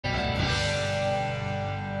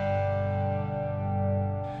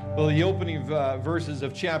Well, the opening verses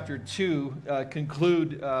of chapter 2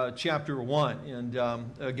 conclude chapter 1. And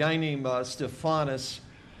a guy named Stephanus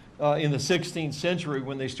in the 16th century,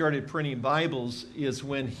 when they started printing Bibles, is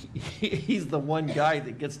when he's the one guy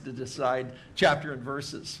that gets to decide chapter and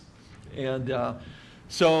verses. And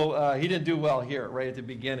so he didn't do well here right at the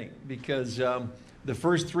beginning, because the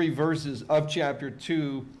first 3 verses of chapter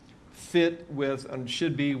 2 fit with and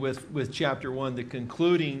should be with chapter 1, the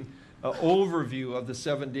concluding overview of the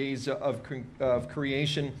 7 days of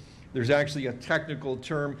creation. There's actually a technical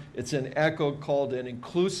term. It's an echo called an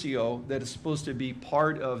inclusio that is supposed to be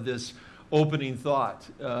part of this opening thought.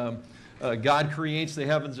 God creates the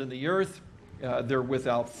heavens and the earth. They're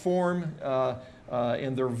without form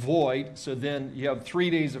and they're void. So then you have 3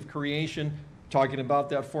 days of creation talking about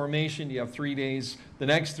that formation. You have 3 days, the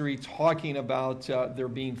next 3 talking about they're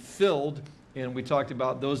being filled. And we talked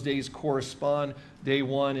about those days correspond, day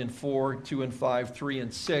 1 and 4, 2 and 5, 3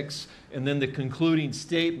 and 6. And then the concluding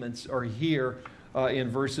statements are here in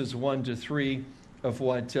verses 1 to 3 of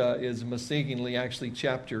what is mistakenly actually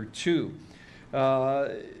chapter 2.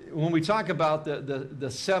 When we talk about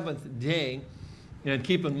the seventh day, and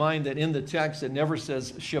keep in mind that in the text it never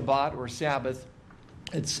says Shabbat or Sabbath,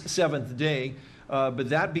 it's seventh day. But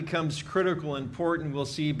that becomes critical and important, we'll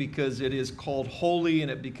see, because it is called holy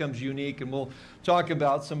and it becomes unique. And we'll talk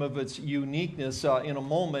about some of its uniqueness in a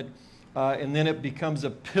moment. And then it becomes a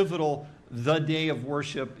pivotal, the day of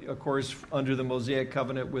worship, of course, under the Mosaic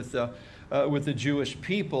covenant with the Jewish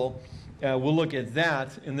people. We'll look at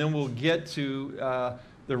that, and then we'll get to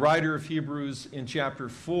the writer of Hebrews in chapter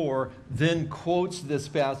 4, then quotes this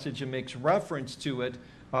passage and makes reference to it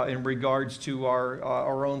in regards to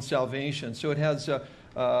our own salvation. So it has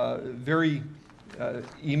very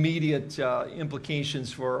immediate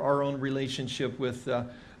implications for our own relationship with the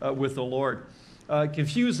Lord.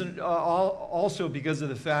 Confusing also because of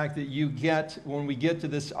the fact that you get, when we get to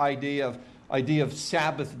this idea of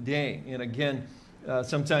Sabbath day, and again,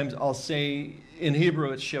 sometimes I'll say in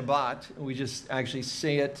Hebrew it's Shabbat. We just actually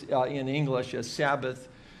say it in English as Sabbath.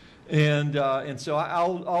 And so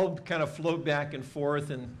I'll kind of float back and forth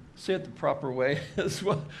and say it the proper way as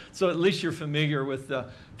well. So at least you're familiar with the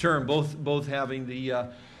term, both having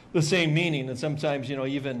the same meaning. And sometimes, you know,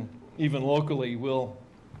 even locally, we'll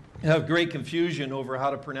have great confusion over how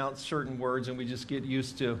to pronounce certain words, and we just get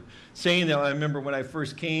used to saying them. I remember when I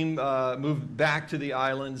first came, moved back to the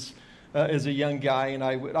islands as a young guy, and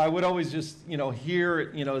I would always just, you know,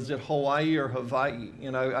 hear, you know, is it Hawaii or Hawaii?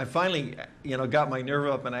 And I finally, you know, got my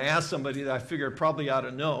nerve up, and I asked somebody that I figured probably ought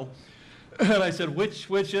to know. And I said, which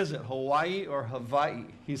is it, Hawaii or Hawaii?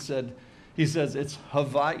 He says, it's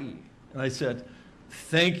Hawaii. And I said,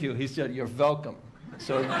 thank you. He said, you're welcome.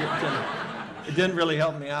 So it didn't really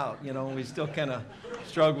help me out, you know. We still kind of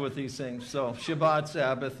struggle with these things. So Shabbat,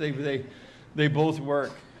 Sabbath, they both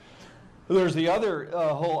work. There's the other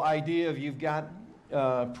whole idea of you've got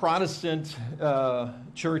Protestant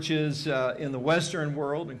churches in the Western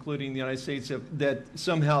world, including the United States, that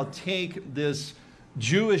somehow take this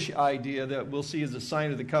Jewish idea that we'll see as a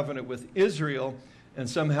sign of the covenant with Israel, and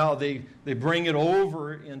somehow they bring it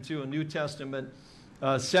over into a New Testament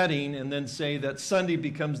setting and then say that Sunday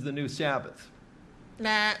becomes the new Sabbath.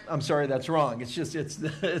 Nah, I'm sorry, that's wrong. It's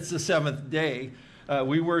the seventh day.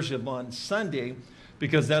 We worship on Sunday,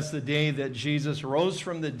 because that's the day that Jesus rose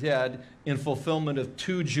from the dead in fulfillment of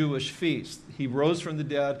 2 Jewish feasts. He rose from the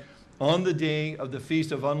dead on the day of the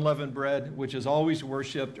Feast of Unleavened Bread, which is always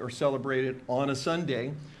worshipped or celebrated on a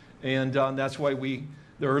Sunday. And that's why the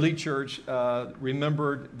early church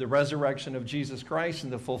remembered the resurrection of Jesus Christ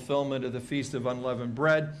and the fulfillment of the Feast of Unleavened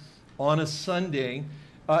Bread on a Sunday.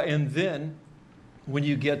 And then when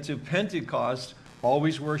you get to Pentecost,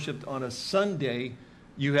 always worshipped on a Sunday,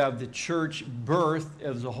 you have the church birth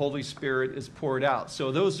as the Holy Spirit is poured out.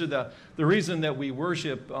 So those are the reason that we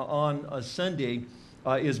worship on a Sunday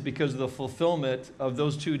is because of the fulfillment of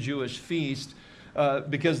those 2 Jewish feasts.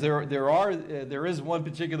 Because there is one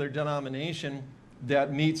particular denomination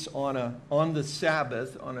that meets on the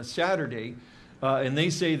Sabbath, on a Saturday, and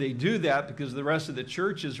they say they do that because the rest of the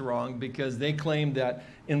church is wrong, because they claim that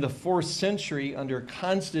in the 4th century under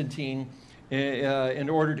Constantine, in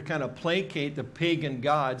order to kind of placate the pagan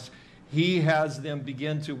gods, he has them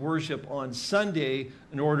begin to worship on Sunday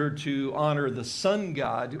in order to honor the sun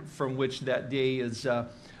god, from which that day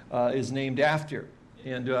is named after.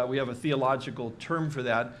 And we have a theological term for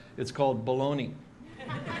that. It's called baloney.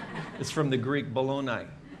 It's from the Greek balonai.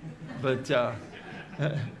 But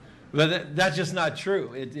that's just not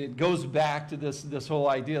true. It goes back to this whole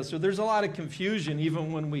idea. So there's a lot of confusion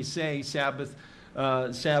even when we say Sabbath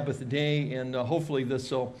day, and hopefully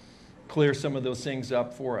this will clear some of those things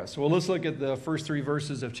up for us. Well, let's look at the first 3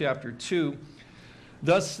 verses of chapter 2.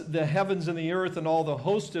 Thus the heavens and the earth and all the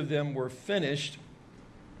host of them were finished.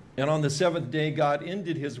 And on the 7th day God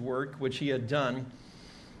ended his work which he had done.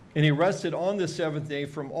 And he rested on the 7th day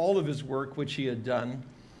from all of his work which he had done.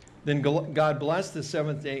 Then God blessed the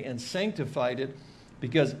 7th day and sanctified it,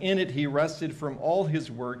 because in it he rested from all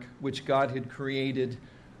his work which God had created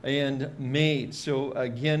and made. So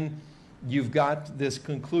again, you've got this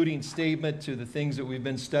concluding statement to the things that we've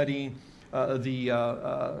been studying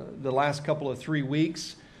the last couple of 3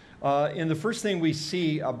 weeks. And the first thing we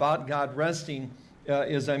see about God resting,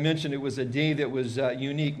 as I mentioned, it was a day that was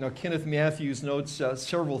unique. Now, Kenneth Matthews notes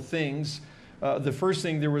several things. The first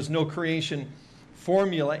thing, there was no creation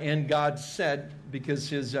formula, and God said, because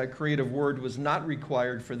his creative word was not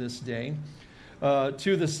required for this day. 2,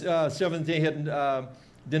 the 7th day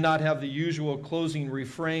did not have the usual closing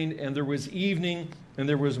refrain, and there was evening and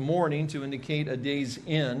there was morning to indicate a day's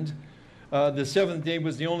end. The 7th day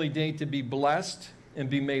was the only day to be blessed and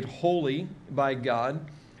be made holy by God.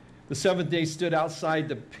 The 7th day stood outside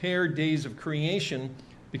the paired days of creation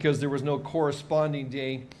because there was no corresponding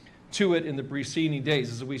day to it in the preceding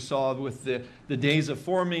days. As we saw with the days of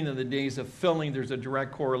forming and the days of filling, there's a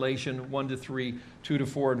direct correlation, 1 to 3, 2 to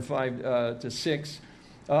 4, and 5 to 6.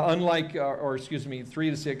 Unlike 3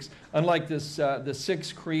 to 6, unlike this, the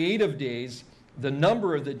 6 creative days, the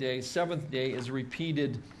number of the days, 7th day, is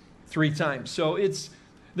repeated 3 times. So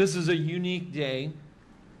this is a unique day,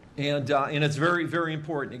 and it's very, very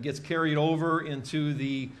important. It gets carried over into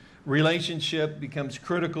the relationship, becomes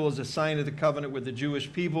critical as a sign of the covenant with the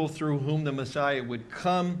Jewish people through whom the Messiah would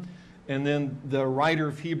come. And then the writer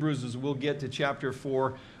of Hebrews, as we'll get to chapter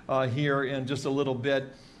 4 here in just a little bit,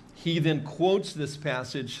 he then quotes this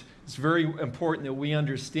passage. It's very important that we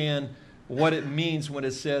understand what it means when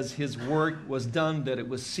it says his work was done, that it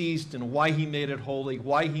was ceased, and why he made it holy,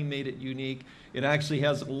 why he made it unique. It actually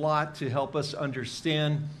has a lot to help us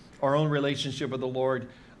understand our own relationship with the Lord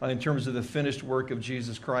in terms of the finished work of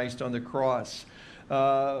Jesus Christ on the cross.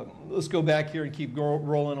 Let's go back here and keep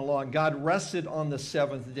rolling along. God rested on the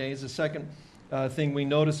 7th day. Is the second thing we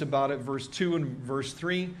notice about it. Verse 2 and verse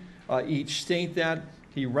 3 each state that.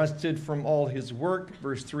 He rested from all his work.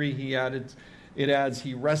 Verse 3, it adds,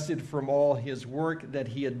 he rested from all his work that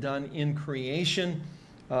he had done in creation.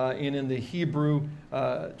 And in the Hebrew,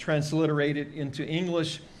 transliterated into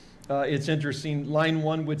English, it's interesting. Line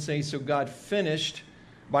 1 would say, so God finished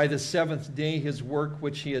by the 7th day his work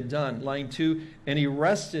which he had done. Line 2, and he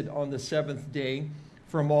rested on the 7th day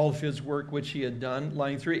from all of his work which he had done.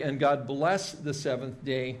 Line 3, and God blessed the 7th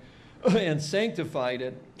day and sanctified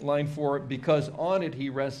it. Line 4, because on it he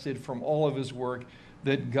rested from all of his work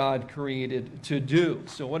that God created to do.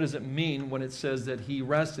 So what does it mean when it says that he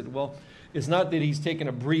rested? Well, it's not that he's taken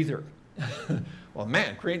a breather. Well,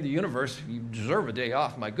 man, creating the universe, you deserve a day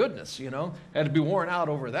off. My goodness, had to be worn out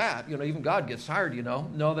over that. Even God gets tired,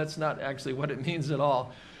 No, that's not actually what it means at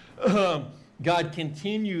all. God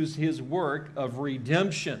continues his work of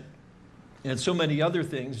redemption and so many other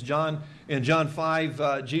things. In John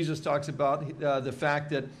 5, Jesus talks about the fact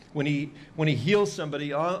that when he heals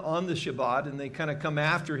somebody on the Shabbat, and they kind of come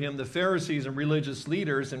after him, the Pharisees and religious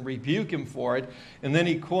leaders, and rebuke him for it, and then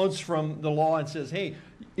he quotes from the law and says, hey,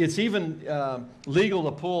 it's even legal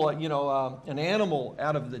to pull an animal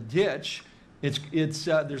out of the ditch.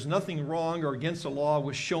 There's nothing wrong or against the law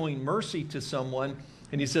with showing mercy to someone.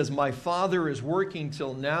 And he says, my Father is working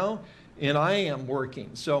till now, and I am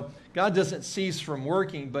working. So God doesn't cease from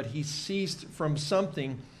working, but he ceased from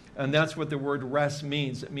something, and that's what the word rest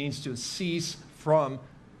means. It means to cease from,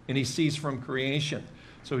 and he ceased from creation.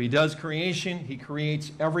 So he does creation, he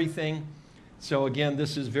creates everything. So again,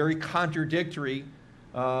 this is very contradictory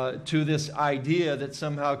to this idea that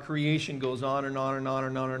somehow creation goes on and on and on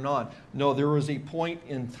and on and on. No, there was a point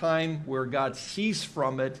in time where God ceased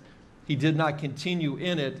from it. He did not continue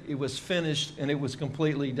in it. It was finished and it was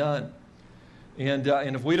completely done. And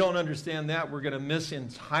if we don't understand that, we're going to miss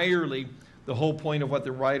entirely the whole point of what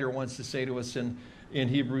the writer wants to say to us in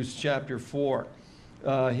Hebrews chapter 4.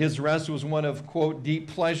 His rest was one of, quote, deep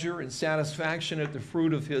pleasure and satisfaction at the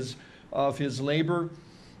fruit of his labor.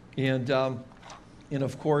 And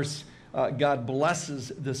of course, God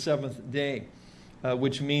blesses the 7th day,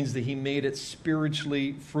 which means that he made it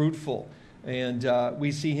spiritually fruitful. And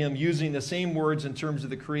we see him using the same words in terms of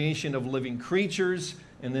the creation of living creatures,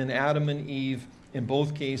 and then Adam and Eve, in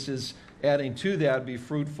both cases, adding to that, be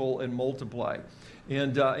fruitful and multiply.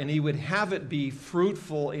 And he would have it be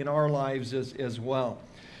fruitful in our lives as well.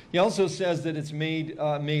 He also says that it's made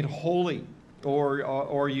holy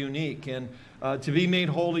or unique. And To be made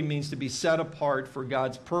holy means to be set apart for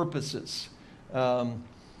God's purposes.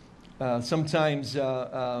 Sometimes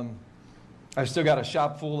I've still got a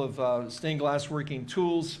shop full of stained glass working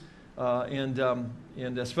tools, and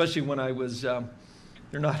especially when I was,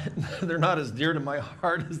 they're not as dear to my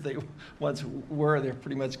heart as they once were. They're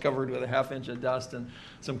pretty much covered with a half-inch of dust and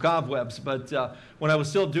some cobwebs. But when I was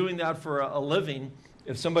still doing that for a living,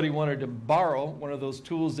 if somebody wanted to borrow one of those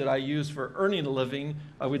tools that I use for earning a living,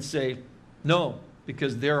 I would say, no,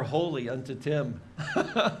 because they're holy unto Tim.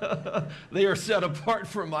 They are set apart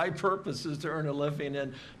for my purposes to earn a living,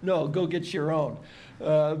 and no, go get your own.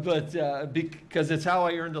 Because it's how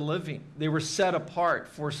I earned a living. They were set apart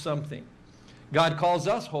for something. God calls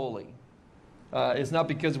us holy. It's not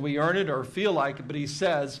because we earn it or feel like it, but he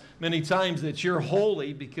says many times that you're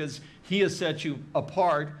holy because he has set you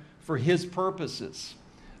apart for his purposes.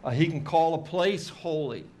 He can call a place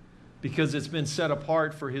holy because it's been set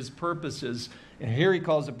apart for his purposes. And here he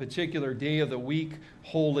calls a particular day of the week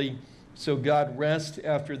holy. So God rests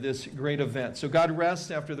after this great event. So God rests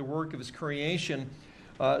after the work of his creation.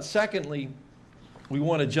 Secondly, we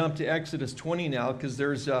want to jump to Exodus 20 now because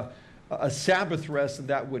there's a Sabbath rest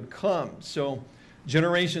that would come. So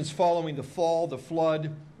generations following the fall, the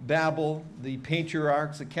flood, Babel, the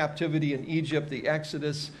patriarchs, the captivity in Egypt, the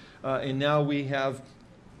Exodus, and now we have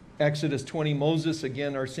Exodus 20, Moses,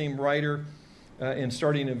 again, our same writer, and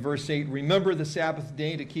starting in verse 8, remember the Sabbath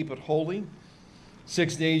day to keep it holy.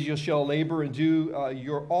 6 days you shall labor and do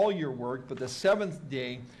all your work, but the seventh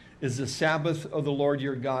day is the Sabbath of the Lord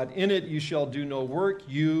your God. In it you shall do no work,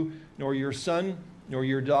 you, nor your son, nor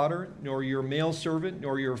your daughter, nor your male servant,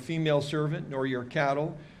 nor your female servant, nor your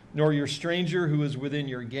cattle, nor your stranger who is within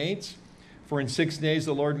your gates. For in 6 days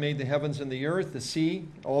the Lord made the heavens and the earth, the sea,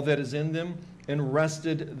 all that is in them, and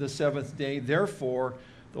rested the seventh day. Therefore,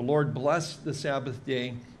 the Lord blessed the Sabbath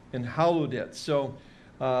day and hallowed it. So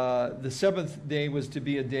the seventh day was to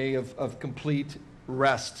be a day of complete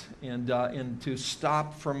rest and to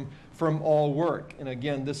stop from all work. And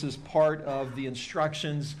again, this is part of the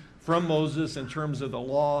instructions from Moses in terms of the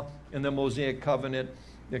law and the Mosaic covenant,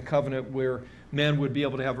 the covenant where man would be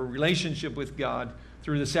able to have a relationship with God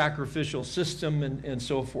through the sacrificial system and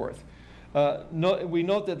so forth. We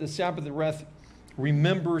note that the Sabbath rest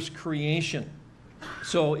remembers creation.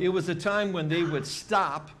 So it was a time when they would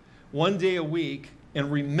stop one day a week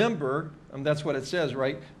and remember, and that's what it says,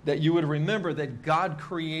 right? That you would remember that God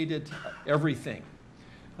created everything.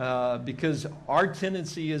 Because our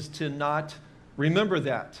tendency is to not remember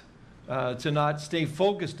that, to not stay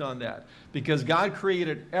focused on that. Because God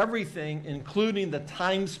created everything, including the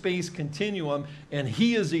time-space continuum, and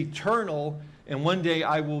he is eternal. And one day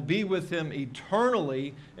I will be with him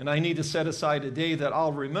eternally, and I need to set aside a day that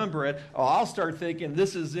I'll remember it. Or I'll start thinking,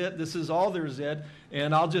 this is it, this is all there's it,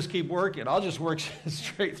 and I'll just keep working. I'll just work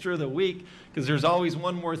straight through the week because there's always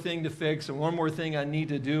one more thing to fix and one more thing I need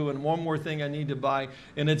to do and one more thing I need to buy.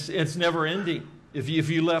 And it's never ending if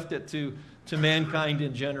you left it to mankind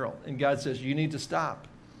in general. And God says, you need to stop.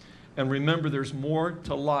 And remember, there's more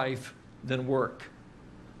to life than work.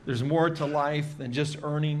 There's more to life than just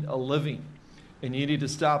earning a living. And you need to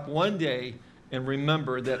stop one day and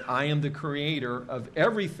remember that I am the creator of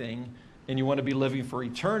everything, and you want to be living for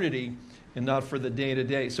eternity and not for the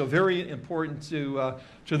day-to-day. So very important to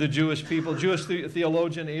the Jewish people. Jewish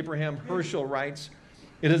theologian Abraham Herschel writes,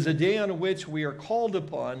 it is a day on which we are called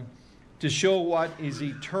upon to show what is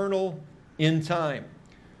eternal in time,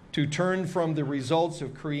 to turn from the results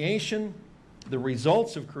of creation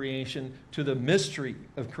to the mystery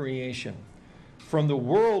of creation, from the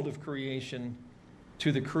world of creation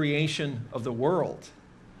to the creation of the world.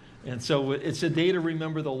 And so it's a day to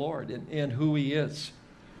remember the Lord and who he is.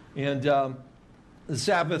 And the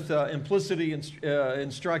Sabbath implicitly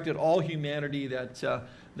instructed all humanity that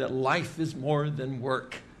life is more than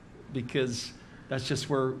work, because that's just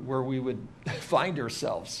where we would find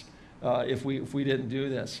ourselves if we didn't do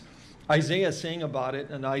this. Isaiah sang about it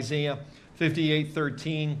in Isaiah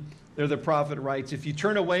 58:13. There the prophet writes, if you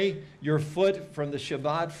turn away your foot from the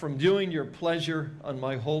Shabbat, from doing your pleasure on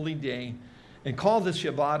my holy day, and call the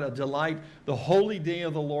Shabbat a delight, the holy day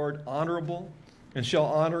of the Lord honorable, and shall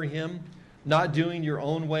honor him, not doing your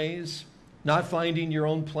own ways, not finding your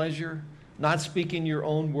own pleasure, not speaking your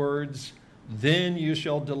own words, then you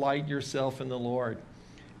shall delight yourself in the Lord.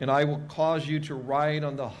 And I will cause you to ride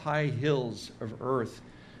on the high hills of earth,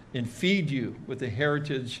 and feed you with the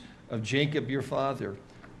heritage of Jacob your father.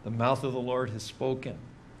 The mouth of the Lord has spoken.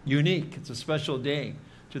 Unique. It's a special day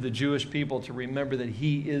to the Jewish people to remember that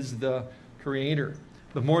he is the creator.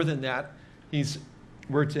 But more than that,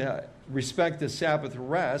 we're to respect the Sabbath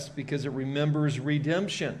rest because it remembers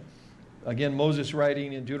redemption. Again, Moses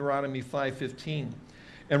writing in Deuteronomy 5:15.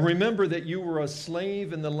 And remember that you were a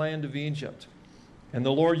slave in the land of Egypt. And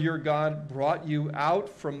the Lord your God brought you out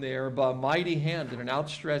from there by a mighty hand and an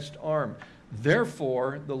outstretched arm.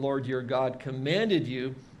 Therefore, the Lord your God commanded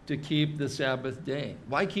you to keep the Sabbath day.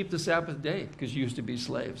 Why keep the Sabbath day? Because you used to be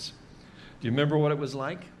slaves. Do you remember what it was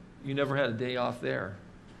like? You never had a day off there.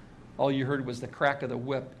 All you heard was the crack of the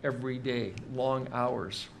whip every day, long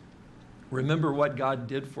hours. Remember what God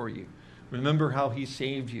did for you. Remember how he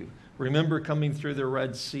saved you. Remember coming through the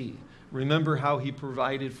Red Sea. Remember how he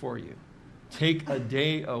provided for you. Take a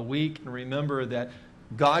day a week and remember that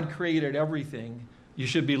God created everything. You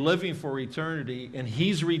should be living for eternity, and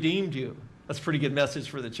he's redeemed you. That's a pretty good message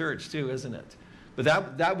for the church too, isn't it? But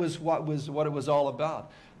that was what it was all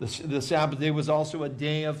about. The Sabbath day was also a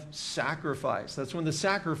day of sacrifice. That's when the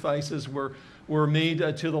sacrifices were made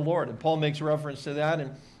to the Lord. And Paul makes reference to that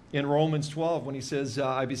in Romans 12 when he says,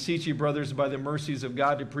 I beseech you, brothers, by the mercies of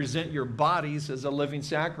God, to present your bodies as a living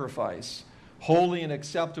sacrifice, holy and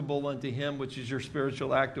acceptable unto him, which is your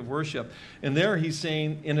spiritual act of worship. And there he's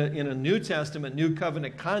saying in a New Testament, New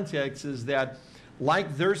Covenant context is that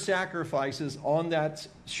like their sacrifices on that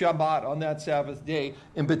Shabbat, on that Sabbath day,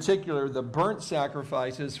 in particular the burnt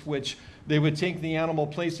sacrifices, which they would take the animal,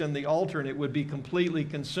 place on the altar, and it would be completely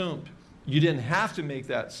consumed. You didn't have to make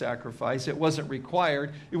that sacrifice. It wasn't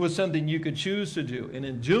required. It was something you could choose to do. And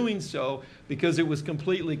in doing so, because it was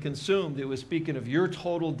completely consumed, it was speaking of your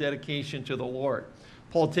total dedication to the Lord.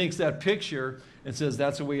 Paul takes that picture and says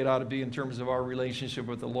that's the way it ought to be in terms of our relationship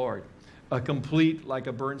with the Lord. A complete, like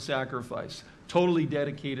a burnt sacrifice, totally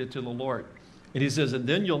dedicated to the Lord. And he says, and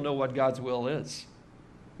then you'll know what God's will is.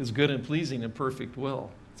 His good and pleasing and perfect will.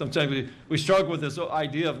 Sometimes we struggle with this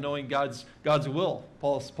idea of knowing God's will.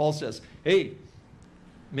 Paul says, hey,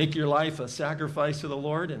 make your life a sacrifice to the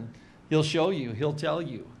Lord and he'll show you, he'll tell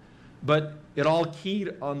you. But it all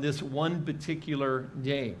keyed on this one particular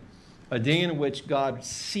day, a day in which God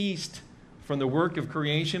ceased from the work of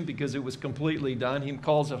creation because it was completely done. He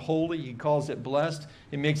calls it holy, he calls it blessed.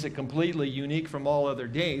 He makes it completely unique from all other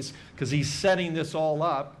days because he's setting this all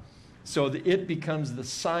up so that it becomes the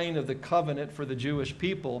sign of the covenant for the Jewish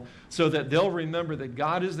people so that they'll remember that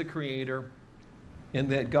God is the creator and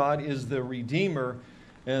that God is the redeemer.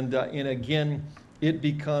 And again, it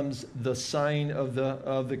becomes the sign of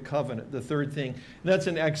the covenant, the third thing. And that's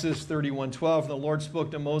in Exodus 31:12. The Lord spoke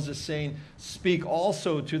to Moses saying, speak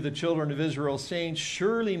also to the children of Israel saying,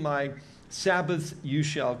 surely my Sabbaths you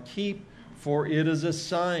shall keep, for it is a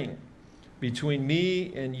sign between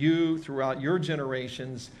me and you throughout your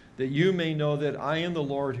generations, that you may know that I am the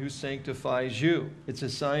Lord who sanctifies you. It's a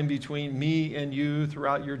sign between me and you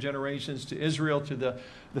throughout your generations to Israel, to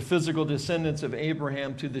the physical descendants of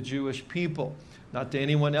Abraham, to the Jewish people. Not to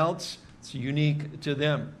anyone else. It's unique to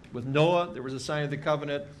them. With Noah, there was a sign of the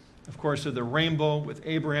covenant, of course, of the rainbow. With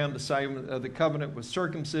Abraham, the sign of the covenant was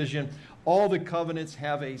circumcision. All the covenants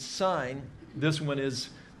have a sign. This one is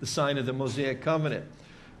the sign of the Mosaic covenant.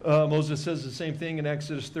 Moses says the same thing in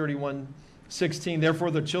Exodus 31:16.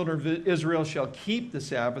 Therefore, the children of Israel shall keep the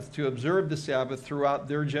Sabbath to observe the Sabbath throughout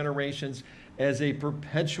their generations as a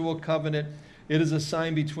perpetual covenant. It is a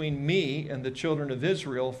sign between me and the children of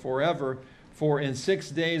Israel forever. For in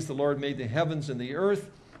 6 days the Lord made the heavens and the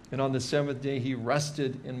earth, and on the seventh day he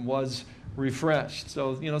rested and was refreshed.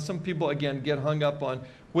 So, some people, again, get hung up on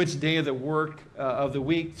which day of the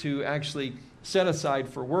week to actually set aside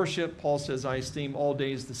for worship. Paul says, I esteem all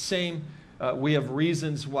days the same. We have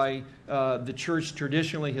reasons why the church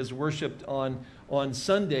traditionally has worshiped on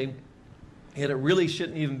Sunday, and it really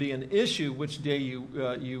shouldn't even be an issue which day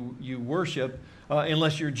you worship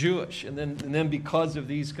unless you're Jewish. And then because of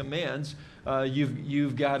these commands,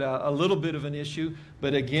 you've got a little bit of an issue.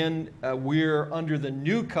 But again, we're under the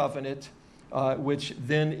new covenant, which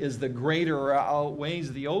then is the greater or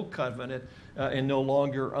outweighs the old covenant, and no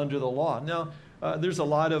longer under the law. Now, there's a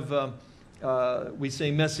lot of we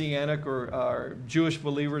say Messianic or Jewish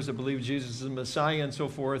believers that believe Jesus is the Messiah and so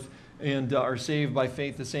forth, and are saved by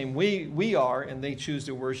faith the same we are, and they choose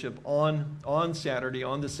to worship on Saturday,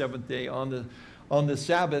 on the seventh day, on the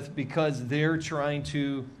Sabbath, because they're trying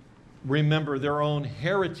to remember their own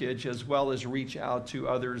heritage as well as reach out to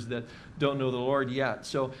others that don't know the Lord yet.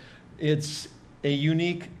 So it's a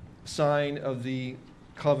unique sign of the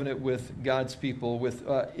covenant with God's people, with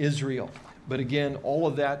Israel. But again, all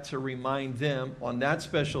of that to remind them on that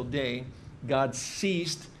special day, God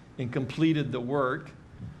ceased and completed the work.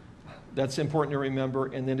 That's important to remember.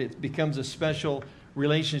 And then it becomes a special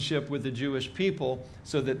relationship with the Jewish people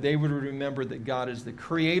so that they would remember that God is the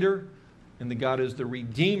creator and that God is the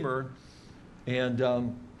redeemer. And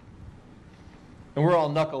And we're all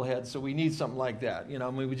knuckleheads, so we need something like that. You know,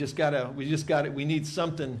 I mean, we need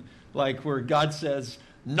something like where God says,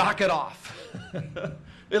 knock it off.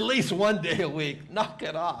 At least one day a week, knock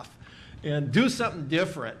it off. And do something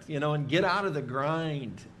different, you know, and get out of the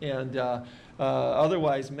grind. And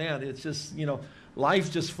otherwise, man, it's just, you know,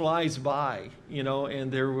 life just flies by, you know,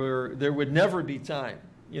 and there would never be time,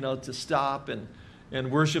 you know, to stop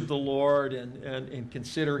and worship the Lord and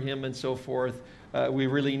consider Him and so forth. We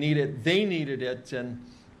really need it. They needed it,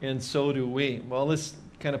 and so do we. Well, let's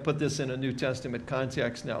kind of put this in a New Testament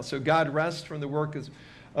context now. So God rests from the work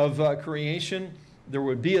of creation. There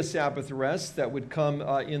would be a Sabbath rest that would come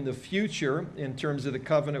in the future in terms of the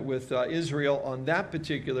covenant with Israel on that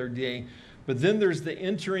particular day. But then there's the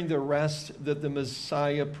entering the rest that the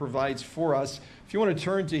Messiah provides for us. If you want to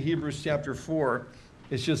turn to Hebrews chapter 4,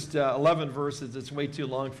 it's just 11 verses. It's way too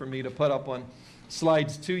long for me to put up on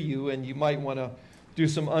slides to you, and you might want to do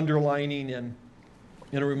some underlining and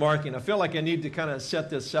remarking. I feel like I need to kind of set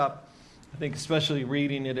this up. I think especially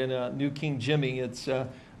reading it in a New King Jimmy, it's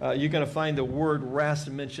you're going to find the word rest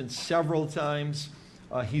mentioned several times.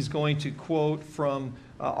 He's going to quote from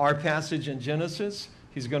our passage in Genesis.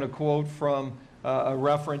 He's going to quote from a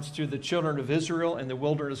reference to the children of Israel and the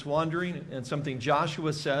wilderness wandering, and something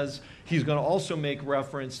Joshua says. He's going to also make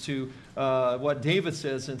reference to what David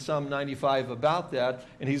says in Psalm 95 about that,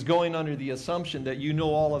 and he's going under the assumption that you know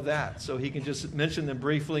all of that. So he can just mention them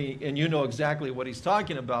briefly, and you know exactly what he's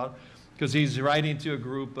talking about, because he's writing to a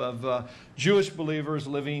group of Jewish believers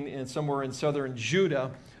living somewhere in southern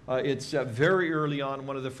Judah. It's very early on,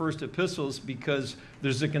 one of the first epistles, because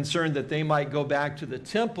there's a concern that they might go back to the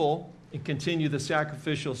temple and continue the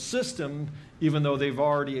sacrificial system, even though they've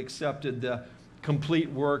already accepted the complete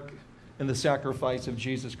work and the sacrifice of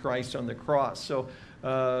Jesus Christ on the cross. So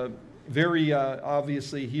very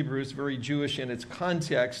obviously Hebrews, very Jewish in its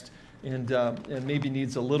context, and maybe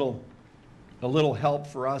needs a little help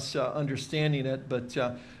for us understanding it, but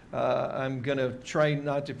I'm going to try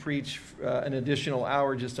not to preach an additional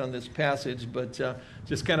hour just on this passage, but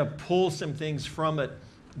just kind of pull some things from it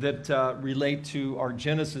that relate to our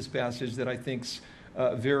Genesis passage that I think's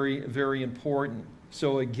very, very important.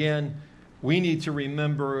 So again, we need to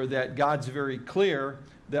remember that God's very clear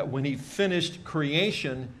that when He finished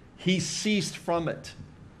creation, He ceased from it.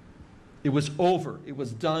 It was over. It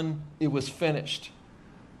was done. It was finished.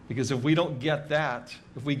 Because if we don't get that,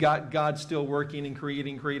 if we got God still working and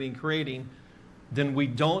creating, then we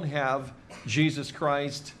don't have Jesus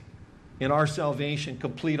Christ in our salvation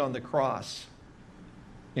complete on the cross.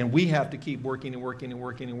 And we have to keep working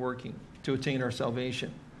to attain our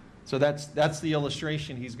salvation. So that's the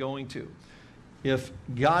illustration he's going to. If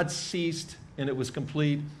God ceased and it was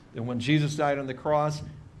complete, and when Jesus died on the cross,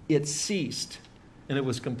 it ceased and it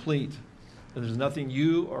was complete. And there's nothing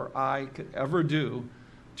you or I could ever do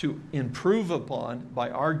to improve upon by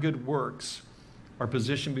our good works our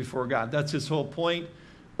position before God. That's his whole point.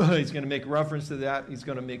 He's going to make reference to that. He's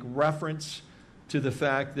going to make reference to the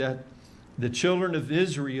fact that the children of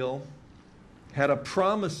Israel had a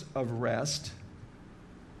promise of rest,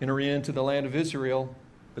 entering into the land of Israel,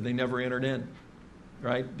 but they never entered in,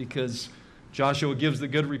 right? Because Joshua gives the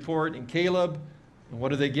good report, and Caleb, and what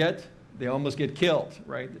do they get? They almost get killed,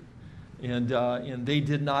 right? And they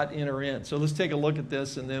did not enter in. So let's take a look at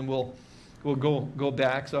this, and then we'll go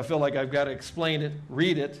back. So I feel like I've got to explain it,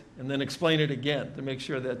 read it, and then explain it again to make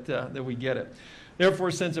sure that we get it.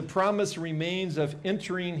 Therefore, since a promise remains of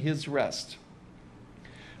entering his rest,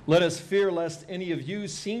 let us fear lest any of you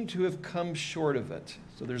seem to have come short of it.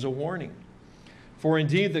 So there's a warning. For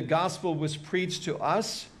indeed the gospel was preached to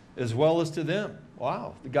us as well as to them.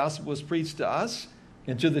 Wow, the gospel was preached to us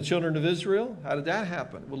and to the children of Israel? How did that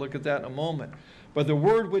happen? We'll look at that in a moment. But the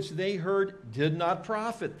word which they heard did not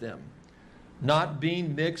profit them, not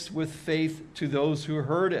being mixed with faith to those who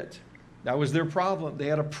heard it. That was their problem. They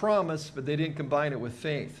had a promise, but they didn't combine it with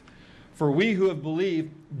faith. For we who have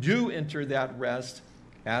believed do enter that rest,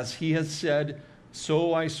 as he has said,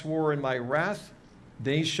 so I swore in my wrath,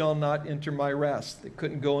 they shall not enter my rest. They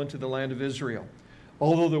couldn't go into the land of Israel,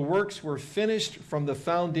 although the works were finished from the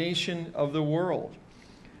foundation of the world.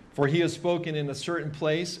 For he has spoken in a certain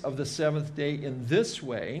place of the seventh day in this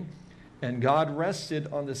way, and God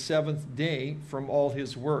rested on the seventh day from all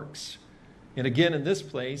his works. And again in this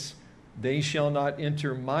place, they shall not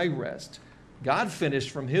enter my rest. God finished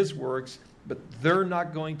from his works, but they're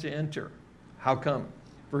not going to enter. How come?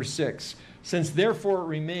 Verse 6, since therefore it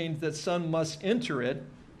remains that some must enter it,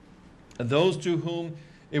 and those to whom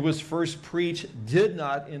it was first preached did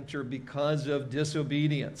not enter because of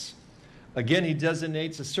disobedience. Again, he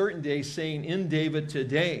designates a certain day, saying in David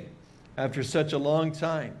today, after such a long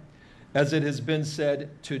time. As it has been said,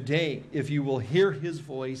 today, if you will hear his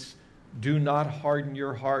voice, do not harden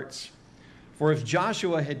your hearts. For if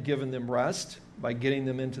Joshua had given them rest by getting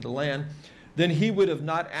them into the land, then he would have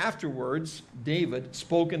not afterwards, David,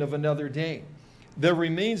 spoken of another day. There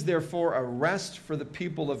remains therefore a rest for the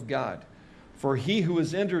people of God. For he who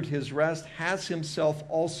has entered his rest has himself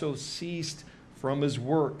also ceased from his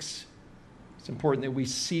works. It's important that we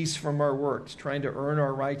cease from our works, trying to earn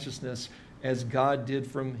our righteousness as God did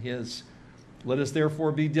from his. Let us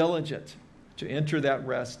therefore be diligent to enter that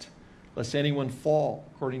rest, lest anyone fall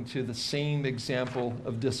according to the same example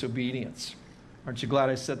of disobedience. Aren't you glad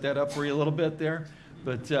I set that up for you a little bit there?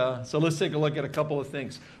 But so let's take a look at a couple of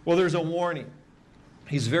things. Well, there's a warning.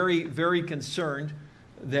 He's very, very concerned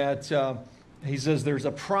that he says there's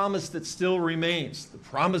a promise that still remains, the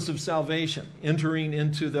promise of salvation, entering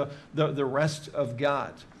into the rest of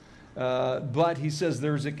God. But he says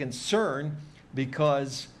there's a concern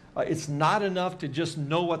because it's not enough to just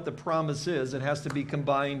know what the promise is. It has to be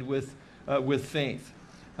combined with faith.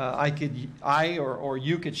 I or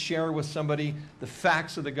you could share with somebody the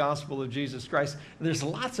facts of the gospel of Jesus Christ. And there's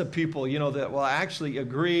lots of people, that will actually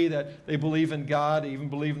agree that they believe in God, even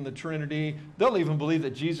believe in the Trinity. They'll even believe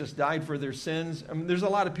that Jesus died for their sins. I mean, there's a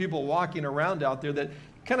lot of people walking around out there that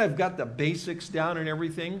kind of got the basics down and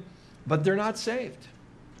everything, but they're not saved.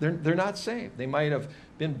 They're not saved. They might have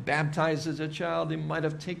been baptized as a child. They might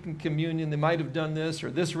have taken communion. They might have done this or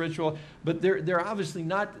this ritual, but they're obviously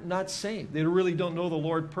not saved. They really don't know the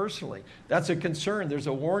Lord personally. That's a concern. There's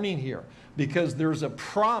a warning here because there's a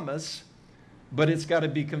promise, but it's got to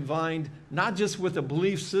be combined not just with a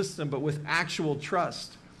belief system, but with actual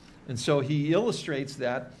trust. And so he illustrates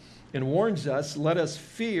that and warns us, let us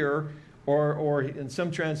fear, or in some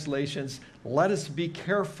translations, let us be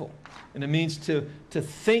careful. And it means to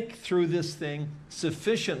think through this thing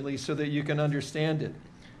sufficiently so that you can understand it.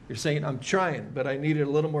 You're saying, I'm trying, but I needed a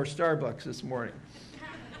little more Starbucks this morning.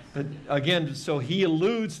 But again, so he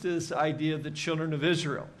alludes to this idea of the children of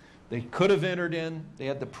Israel. They could have entered in. They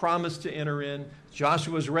had the promise to enter in.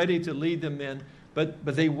 Joshua was ready to lead them in, but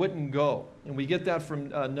they wouldn't go. And we get that from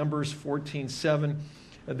Numbers 14:7.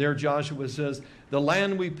 There Joshua says, the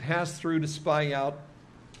land we passed through to spy out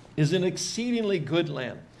is an exceedingly good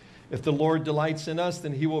land. If the Lord delights in us,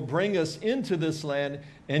 then he will bring us into this land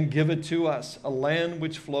and give it to us, a land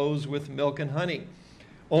which flows with milk and honey.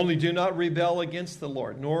 Only do not rebel against the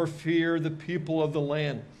Lord, nor fear the people of the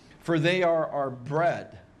land, for they are our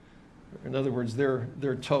bread. In other words, they're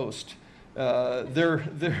toast.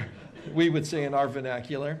 We would say in our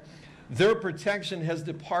vernacular. Their protection has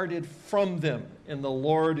departed from them, and the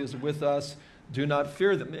Lord is with us. Do not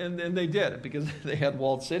fear them. And they did, because they had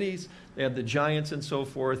walled cities, they had the giants and so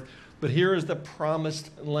forth. But here is the promised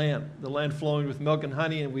land, the land flowing with milk and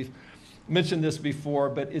honey. And we've mentioned this before,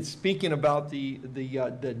 but it's speaking about the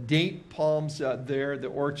date palms there, the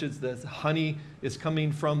orchards. The honey is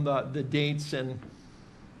coming from the dates, and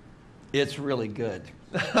it's really good.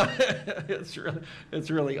 It's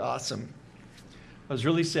really awesome. I was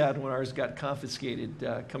really sad when ours got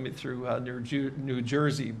confiscated coming through New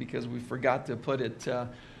Jersey because we forgot to put it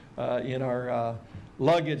in our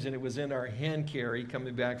luggage, and it was in our hand carry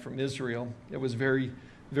coming back from Israel. It was very,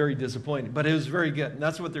 very disappointing, but it was very good, and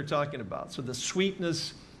that's what they're talking about. So the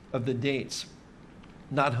sweetness of the dates,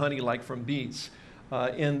 not honey like from beets.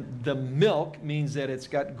 And the milk means that it's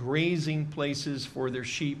got grazing places for their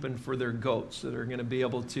sheep and for their goats, so they're going to be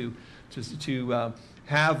able to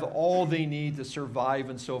have all they need to survive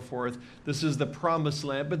and so forth. This is the promised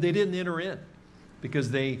land, but they didn't enter in because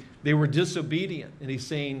they were disobedient. And he's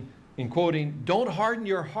saying, in quoting, don't harden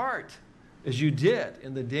your heart as you did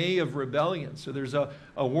in the day of rebellion. So there's a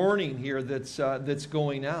warning here that's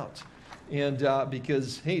going out. And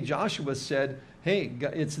because, hey, Joshua said, hey,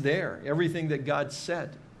 it's there, everything that God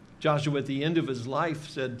said. Joshua at the end of his life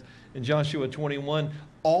said in Joshua 21,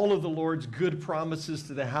 all of the Lord's good promises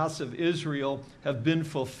to the house of Israel have been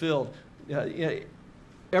fulfilled.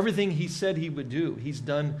 Everything he said he would do, he's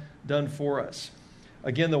done for us.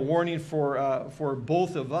 Again, the warning for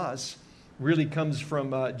both of us really comes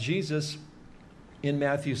from Jesus in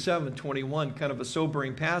Matthew 7:21, kind of a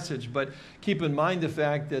sobering passage. But keep in mind the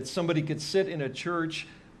fact that somebody could sit in a church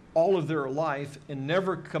all of their life and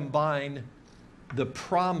never combine the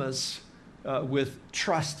promise with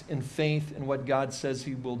trust and faith in what God says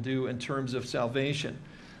he will do in terms of salvation.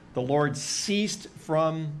 The Lord ceased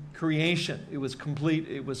from creation. It was complete,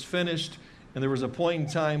 it was finished, and there was a point in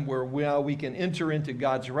time where we can enter into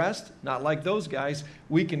God's rest, not like those guys.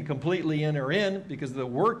 We can completely enter in because the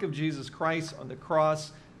work of Jesus Christ on the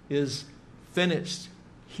cross is finished.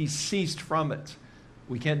 He ceased from it.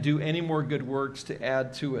 We can't do any more good works to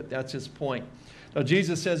add to it. That's his point. Now,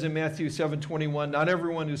 Jesus says in Matthew 7:21, not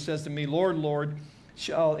everyone who says to me, Lord, Lord,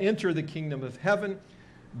 shall enter the kingdom of heaven,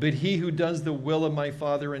 but he who does the will of my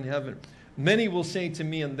Father in heaven. Many will say to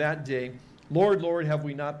me in that day, Lord, Lord, have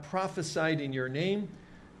we not prophesied in your name,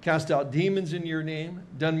 cast out demons in your name,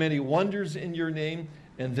 done many wonders in your name?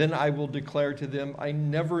 And then I will declare to them, I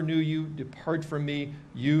never knew you. Depart from me,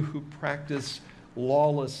 you who practice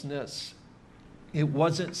lawlessness. It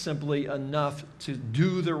wasn't simply enough to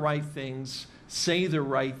do the right things, say the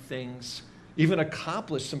right things, even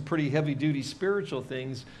accomplish some pretty heavy-duty spiritual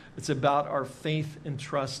things. It's about our faith and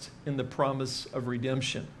trust in the promise of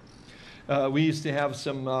redemption. We used to have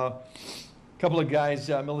some couple of guys,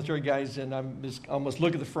 military guys, and I'm just almost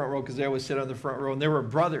look at the front row because they always sit on the front row, and they were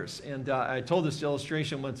brothers. And I told this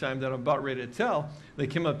illustration one time that I'm about ready to tell. They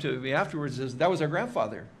came up to me afterwards and said, that was our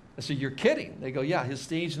grandfather. I said, you're kidding. They go, yeah, his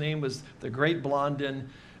stage name was the Great Blondin.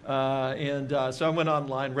 So I went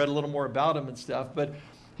online, read a little more about him and stuff. But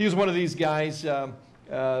he was one of these guys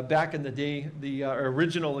back in the day, the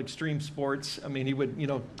original extreme sports. I mean, he would,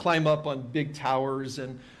 climb up on big towers,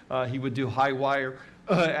 and he would do high wire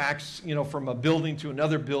acts, from a building to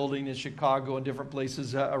another building in Chicago and different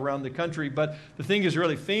places around the country. But the thing he's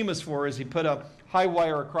really famous for is he put a high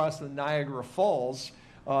wire across the Niagara Falls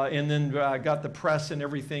and then got the press and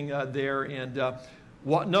everything there, and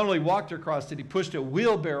not only walked across it, he pushed a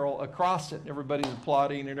wheelbarrow across it. Everybody's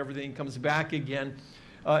applauding and everything, comes back again.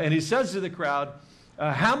 And he says to the crowd,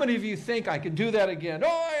 how many of you think I can do that again?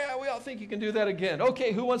 Oh, yeah, we all think you can do that again.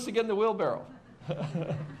 Okay, who wants to get in the wheelbarrow?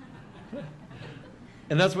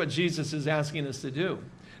 And that's what Jesus is asking us to do.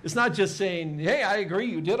 It's not just saying, hey, I agree,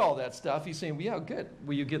 you did all that stuff. He's saying, well, yeah, good.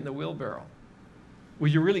 Will you get in the wheelbarrow? Will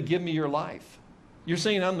you really give me your life? You're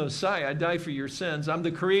saying I'm the Messiah. I died for your sins. I'm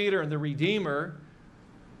the creator and the redeemer.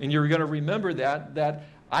 And you're going to remember that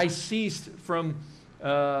I ceased from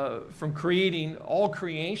creating all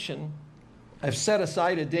creation. I've set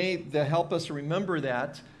aside a day to help us remember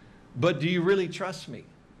that. But do you really trust me?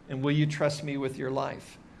 And will you trust me with your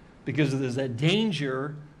life? Because there's a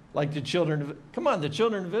danger, like the children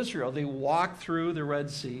of Israel. They walked through the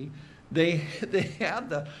Red Sea. They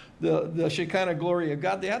had the Shekinah glory of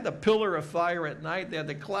God. They had the pillar of fire at night. They had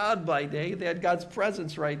the cloud by day. They had God's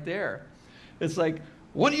presence right there. It's like,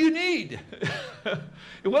 what do you need?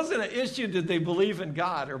 It wasn't an issue did they believe in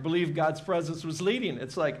God or believe God's presence was leading.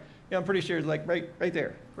 It's like, yeah, I'm pretty sure it's like right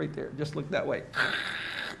there. Just look that way.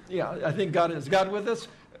 Yeah, I think God is God with us.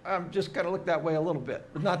 I'm just going to look that way a little bit,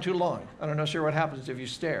 but not too long. I don't know sure what happens if you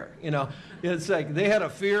stare. It's like they had a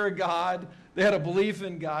fear of God. They had a belief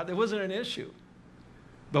in God. It wasn't an issue.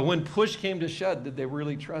 But when push came to shove, did they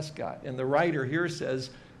really trust God? And the writer here says,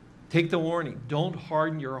 take the warning. Don't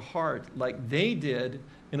harden your heart like they did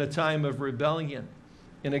in a time of rebellion.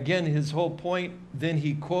 And again, his whole point, then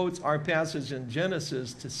he quotes our passage in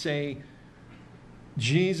Genesis to say,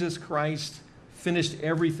 Jesus Christ finished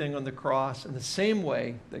everything on the cross in the same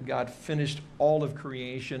way that God finished all of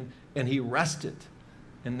creation, and he rested.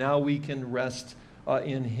 And now we can rest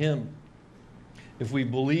in him. If we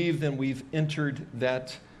believe, then we've entered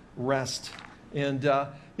that rest. And,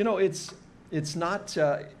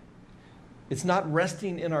 it's not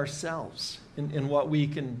resting in ourselves, in what we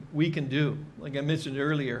can do. Like I mentioned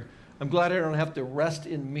earlier, I'm glad I don't have to rest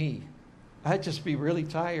in me. I'd just be really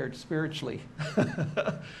tired spiritually.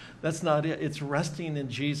 That's not it. It's resting in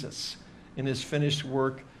Jesus, in his finished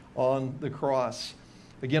work on the cross.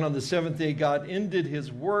 Again, on the seventh day, God ended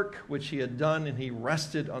his work, which he had done, and he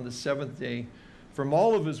rested on the seventh day from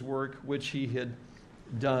all of his work, which he had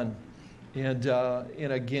done. And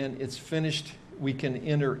again, it's finished. We can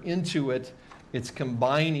enter into it. It's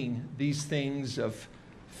combining these things of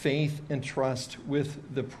faith and trust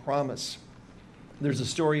with the promise. There's a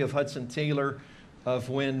story of Hudson Taylor of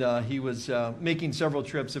when he was making several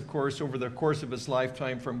trips, of course, over the course of his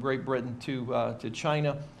lifetime from Great Britain to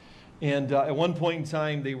China. And at one point in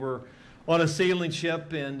time, they were on a sailing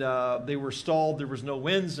ship and they were stalled. There was no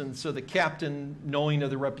winds. And so the captain, knowing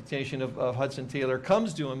of the reputation of Hudson Taylor,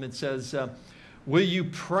 comes to him and says, will you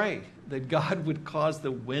pray that God would cause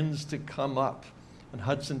the winds to come up? And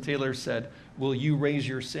Hudson Taylor said, will you raise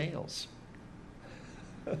your sails?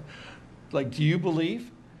 Like, do you believe?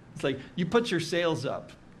 It's like, you put your sails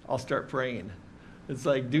up, I'll start praying. It's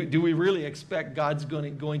like, do we really expect God's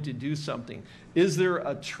going to do something? Is there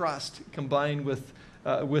a trust combined with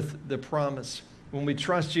the promise? When we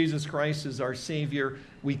trust Jesus Christ as our Savior,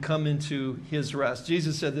 we come into his rest.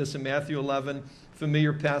 Jesus said this in Matthew 11,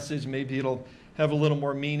 familiar passage, maybe it'll have a little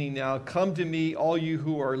more meaning now. Come to me, all you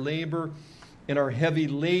who are labor and are heavy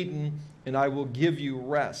laden, and I will give you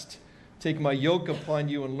rest. Take my yoke upon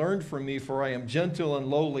you and learn from me, for I am gentle and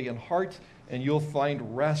lowly in heart, and you'll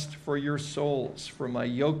find rest for your souls. For my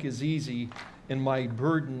yoke is easy and my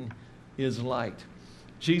burden is light.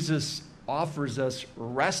 Jesus offers us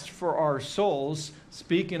rest for our souls,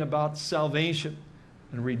 speaking about salvation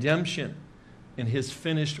and redemption and his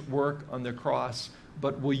finished work on the cross.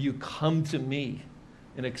 But will you come to me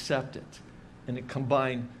and accept it? And it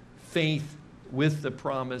combine faith with the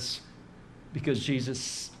promise, because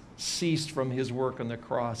Jesus ceased from his work on the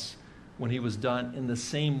cross when he was done, in the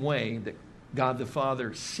same way that God the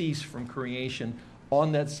Father ceased from creation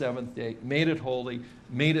on that seventh day, made it holy,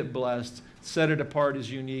 made it blessed, set it apart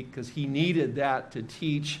as unique, because he needed that to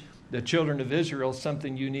teach the children of Israel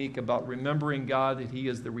something unique about remembering God, that he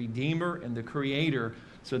is the Redeemer and the Creator,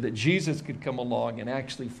 so that Jesus could come along and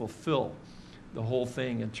actually fulfill the whole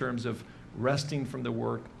thing in terms of resting from the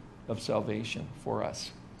work of salvation for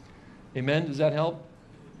us. Amen? Does that help?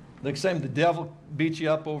 Next time the devil beats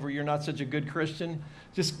you up over you're not such a good Christian,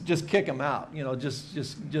 just kick him out. You know,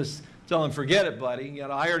 just tell him, forget it, buddy. You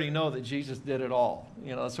know, I already know that Jesus did it all.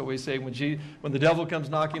 You know, that's what we say when the devil comes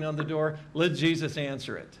knocking on the door, let Jesus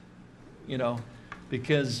answer it. You know,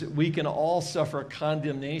 because we can all suffer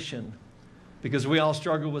condemnation because we all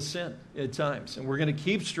struggle with sin at times. And we're going to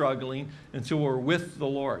keep struggling until we're with the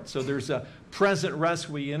Lord. So there's a present rest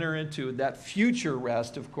we enter into. That future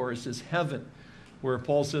rest, of course, is heaven, where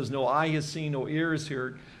Paul says, no eye has seen, no ear has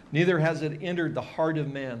heard, neither has it entered the heart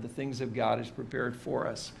of man, the things of God is prepared for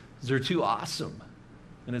us. They're too awesome,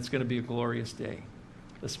 and it's going to be a glorious day.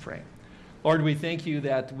 Let's pray. Lord, we thank you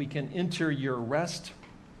that we can enter your rest,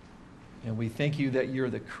 and we thank you that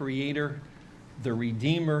you're the Creator, the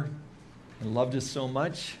Redeemer, and loved us so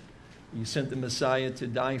much. You sent the Messiah to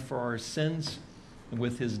die for our sins, and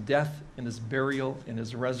with his death and his burial and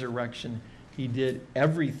his resurrection, he did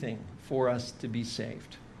everything for us to be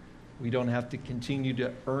saved. We don't have to continue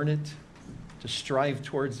to earn it, to strive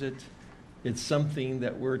towards it. It's something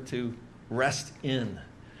that we're to rest in.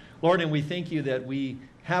 Lord, and we thank you that we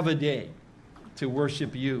have a day to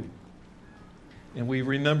worship you. And we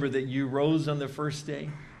remember that you rose on the first day.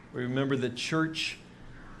 We remember the church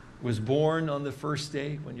was born on the first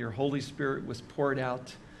day when your Holy Spirit was poured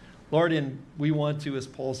out. Lord, and we want to, as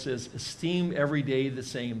Paul says, esteem every day the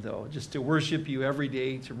same, though, just to worship you every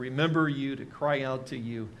day, to remember you, to cry out to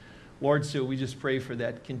you. Lord, so we just pray for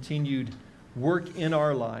that continued work in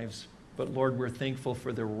our lives. But Lord, we're thankful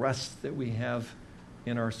for the rest that we have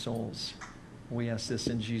in our souls. We ask this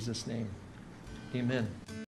in Jesus' name. Amen.